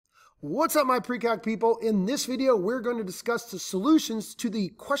What's up, my pre-calc people? In this video, we're going to discuss the solutions to the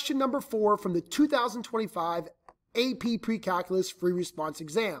question number 4 from the 2025 AP Pre-Calculus free response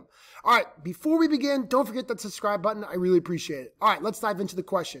exam. All right, before we begin, don't forget that subscribe button. I really appreciate it. All right, let's dive into the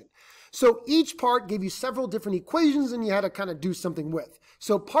question. So each part gave you several different equations and you had to kind of do something with.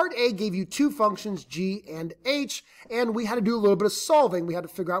 So part A gave you two functions, g and h, and we had to do a little bit of solving. We had to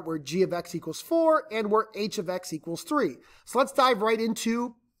figure out where g of x equals 4 and where h of x equals 3. So let's dive right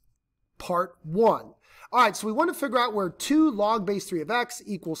into part 1. All right, so we want to figure out where 2 log base 3 of x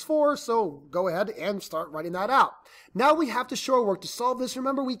equals 4, so go ahead and start writing that out. Now we have to show our work to solve this.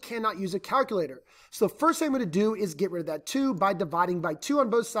 Remember, we cannot use a calculator. So the first thing I'm going to do is get rid of that 2 by dividing by 2 on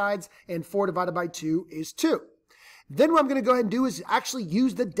both sides, and 4 divided by 2 is 2. Then what I'm going to go ahead and do is actually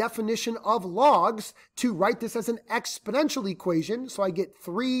use the definition of logs to write this as an exponential equation. So I get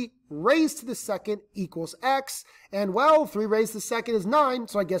 3 raised to the second equals x. And well, 3 raised to the second is 9,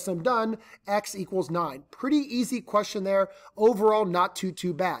 so I guess I'm done. X equals 9. Pretty easy question there. Overall, not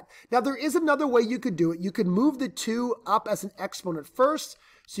too bad. Now, there is another way you could do it. You could move the 2 up as an exponent first.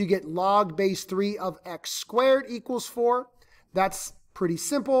 So you get log base 3 of x squared equals 4. That's pretty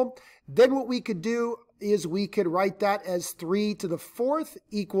simple. Then what we could do is we could write that as 3 to the 4th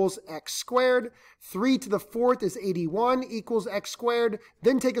equals x squared. 3 to the 4th is 81 equals x squared.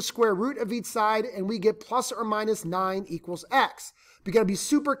 Then take a square root of each side and we get plus or minus 9 equals x. But you got to be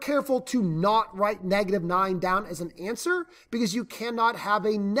super careful to not write negative 9 down as an answer because you cannot have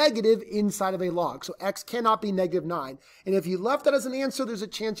a negative inside of a log. So x cannot be negative 9. And if you left that as an answer, there's a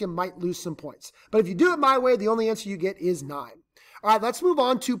chance you might lose some points. But if you do it my way, the only answer you get is 9. All right, let's move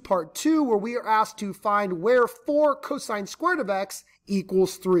on to part 2, where we are asked to find where 4 cosine squared of x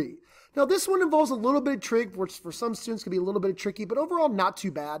equals 3. Now, this one involves a little bit of trick, which for some students can be a little bit tricky, but overall not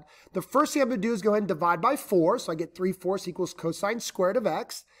too bad. The first thing I'm going to do is go ahead and divide by 4, so I get 3/4 equals cosine squared of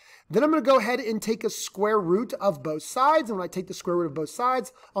x. Then I'm going to go ahead and take a square root of both sides, and when I take the square root of both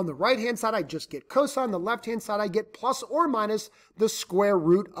sides, on the right-hand side I just get cosine, on the left-hand side I get plus or minus the square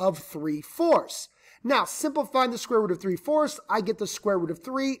root of 3/4. Now, simplifying the square root of 3/4, I get the square root of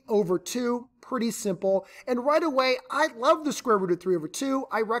 3 over 2. Pretty simple. And right away, I love the square root of 3 over 2.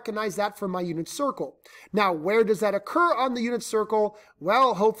 I recognize that from my unit circle. Now, where does that occur on the unit circle?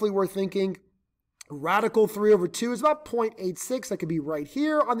 Well, hopefully we're thinking radical 3 over 2 is about 0.86. That could be right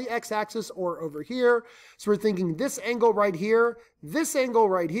here on the x-axis or over here. So we're thinking this angle right here, this angle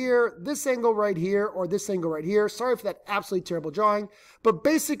right here, this angle right here, or this angle right here. Sorry for that absolutely terrible drawing. But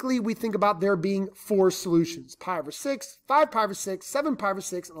basically, we think about there being 4 solutions. Pi over 6, 5 pi over 6, 7 pi over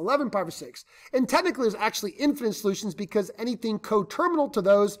 6, and 11 pi over 6. And technically, there's actually infinite solutions because anything coterminal to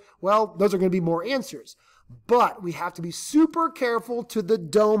those, well, those are going to be more answers. But we have to be super careful to the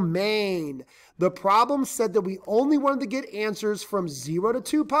domain. The problem said that we only wanted to get answers from 0 to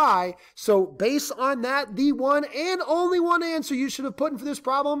 2 pi. So based on that, the one and only one answer you should have put in for this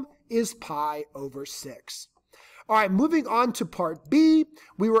problem is pi over 6. All right, moving on to part B,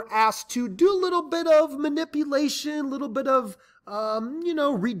 we were asked to do a little bit of manipulation, a little bit of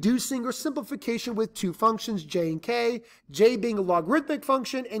reducing or simplification with 2 functions, j and k, j being a logarithmic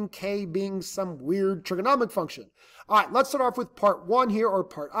function and k being some weird trigonometric function. All right, let's start off with part 1 here, or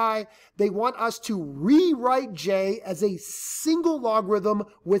part I. They want us to rewrite j as a single logarithm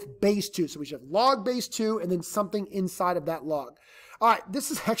with base 2. So we should have log base 2 and then something inside of that log. All right, this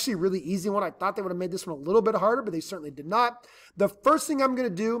is actually a really easy one. I thought they would have made this one a little bit harder, but they certainly did not. The first thing I'm going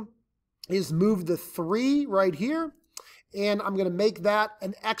to do is move the 3 right here. And I'm going to make that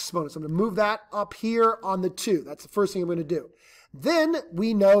an exponent. So I'm going to move that up here on the 2. That's the first thing I'm going to do. Then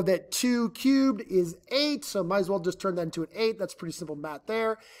we know that 2 cubed is 8, so might as well just turn that into an 8. That's pretty simple math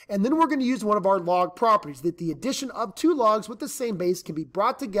there. And then we're going to use one of our log properties, that the addition of 2 logs with the same base can be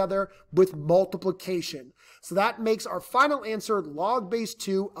brought together with multiplication. So that makes our final answer log base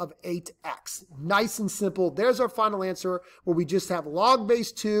 2 of 8x. Nice and simple. There's our final answer, where we just have log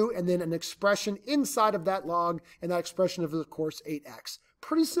base 2 and then an expression inside of that log, and that expression is, of course, 8x.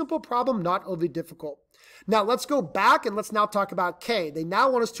 Pretty simple problem, not overly difficult. Now let's go back and let's now talk about k. They now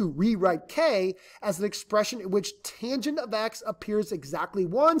want us to rewrite k as an expression in which tangent of x appears exactly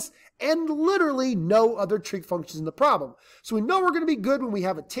once and literally no other trig functions in the problem. So we know we're going to be good when we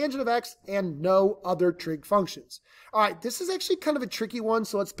have a tangent of x and no other trig functions. All right, this is actually kind of a tricky one,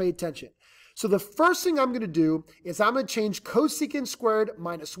 so let's pay attention. So the first thing I'm going to do is I'm going to change cosecant squared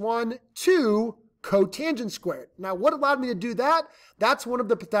minus 1 to cotangent squared. Now, what allowed me to do that? That's one of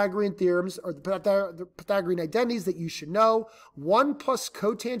the Pythagorean theorems, or the Pythagorean identities that you should know. 1 plus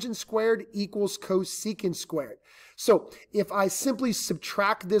cotangent squared equals cosecant squared. So if I simply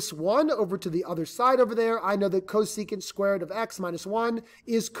subtract this 1 over to the other side over there, I know that cosecant squared of x minus 1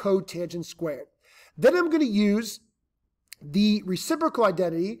 is cotangent squared. Then I'm going to use the reciprocal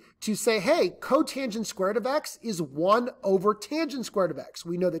identity to say, hey, cotangent squared of x is 1 over tangent squared of x.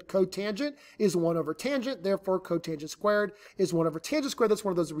 We know that cotangent is 1 over tangent, therefore cotangent squared is 1 over tangent squared. That's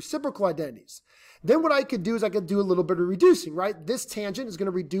one of those reciprocal identities. Then what I could do is I could do a little bit of reducing, right? This tangent is going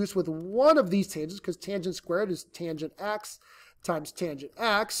to reduce with one of these tangents because tangent squared is tangent x times tangent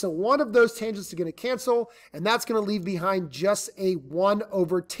x. So one of those tangents is going to cancel, and that's going to leave behind just a 1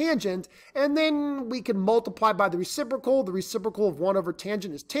 over tangent. And then we can multiply by the reciprocal. The reciprocal of 1 over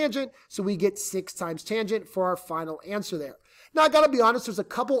tangent is tangent, so we get 6 times tangent for our final answer there. Now, I got to be honest, there's a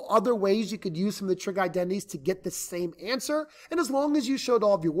couple other ways you could use some of the trig identities to get the same answer. And as long as you showed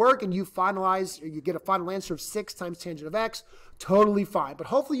all of your work and you finalize, or you get a final answer of 6 times tangent of x, totally fine. But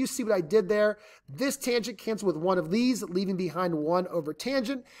hopefully you see what I did there. This tangent cancels with one of these, leaving behind 1 over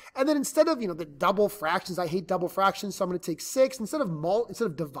tangent. And then instead of, the double fractions, I hate double fractions, so I'm going to take 6. Instead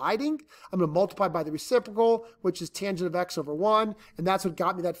of dividing, I'm going to multiply by the reciprocal, which is tangent of x over 1. And that's what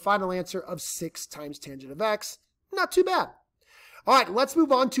got me that final answer of 6 times tangent of x. Not too bad. All right, let's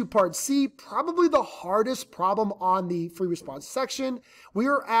move on to part C, probably the hardest problem on the free response section. We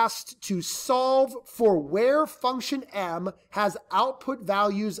are asked to solve for where function m has output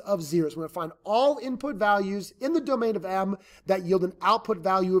values of 0. So we're going to find all input values in the domain of m that yield an output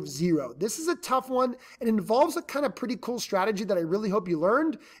value of 0. This is a tough one. It involves a kind of pretty cool strategy that I really hope you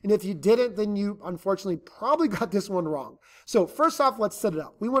learned. And if you didn't, then you unfortunately probably got this one wrong. So first off, let's set it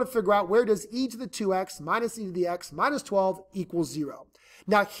up. We want to figure out where does e to the 2x minus e to the x minus 12 equals 0.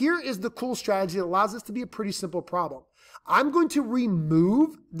 Now here is the cool strategy that allows this to be a pretty simple problem. I'm going to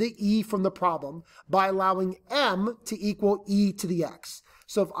remove the e from the problem by allowing m to equal e to the x.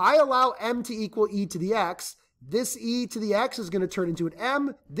 So if I allow m to equal e to the x, this e to the x is going to turn into an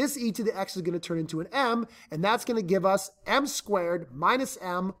m, this e to the x is going to turn into an m, and that's going to give us m squared minus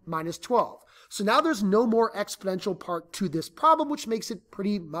m minus 12. So now there's no more exponential part to this problem, which makes it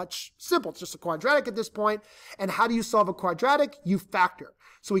pretty much simple. It's just a quadratic at this point. And how do you solve a quadratic? You factor.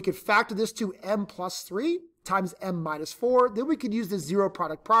 So we could factor this to m plus 3 times m minus 4. Then we could use the zero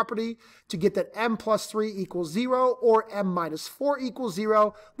product property to get that m plus 3 equals 0 or m minus 4 equals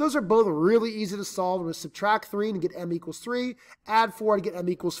 0. Those are both really easy to solve. I'm going to subtract 3 and get m equals 3, add 4 to get m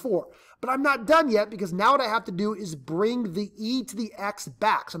equals 4. But I'm not done yet because now what I have to do is bring the e to the x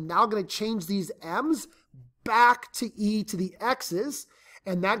back. So I'm now going to change these m's back to e to the x's.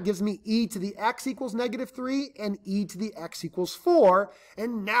 And that gives me e to the x equals negative 3 and e to the x equals 4.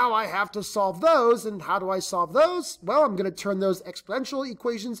 And now I have to solve those. And how do I solve those? Well, I'm going to turn those exponential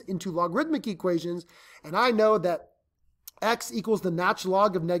equations into logarithmic equations. And I know that x equals the natural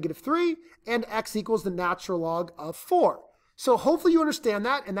log of negative 3 and x equals the natural log of 4. So hopefully you understand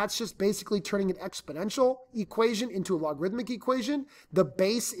that, and that's just basically turning an exponential equation into a logarithmic equation. The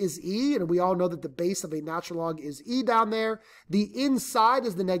base is e, and we all know that the base of a natural log is e down there. The inside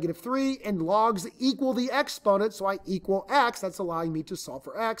is the negative 3, and logs equal the exponent, so I equal x. That's allowing me to solve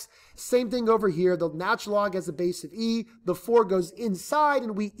for x. Same thing over here. The natural log has a base of e. The 4 goes inside,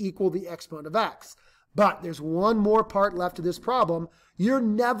 and we equal the exponent of x. But there's one more part left to this problem. You're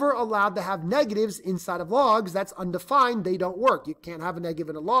never allowed to have negatives inside of logs. That's undefined. They don't work. You can't have a negative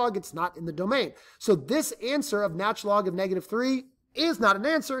in a log. It's not in the domain. So this answer of natural log of negative 3 is not an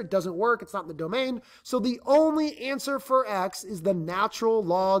answer. It doesn't work. It's not in the domain. So the only answer for x is the natural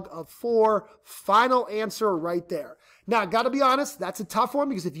log of 4. Final answer right there. Now, I got to be honest, that's a tough one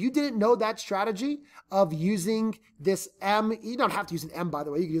because if you didn't know that strategy of using this m, you don't have to use an m, by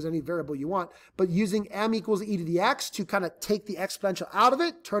the way, you can use any variable you want, but using m equals e to the x to kind of take the exponential out of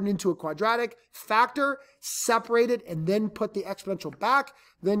it, turn it into a quadratic, factor, separate it, and then put the exponential back,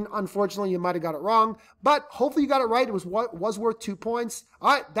 then unfortunately you might have got it wrong, but hopefully you got it right. It was worth 2 points.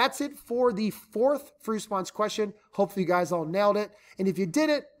 All right, that's it for the 4th free response question. Hopefully you guys all nailed it. And if you did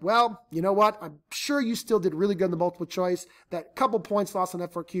it, well, you know what? I'm sure you still did really good in the multiple choice. That couple points lost on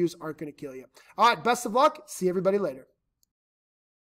FRQs aren't going to kill you. All right, best of luck. See everybody later.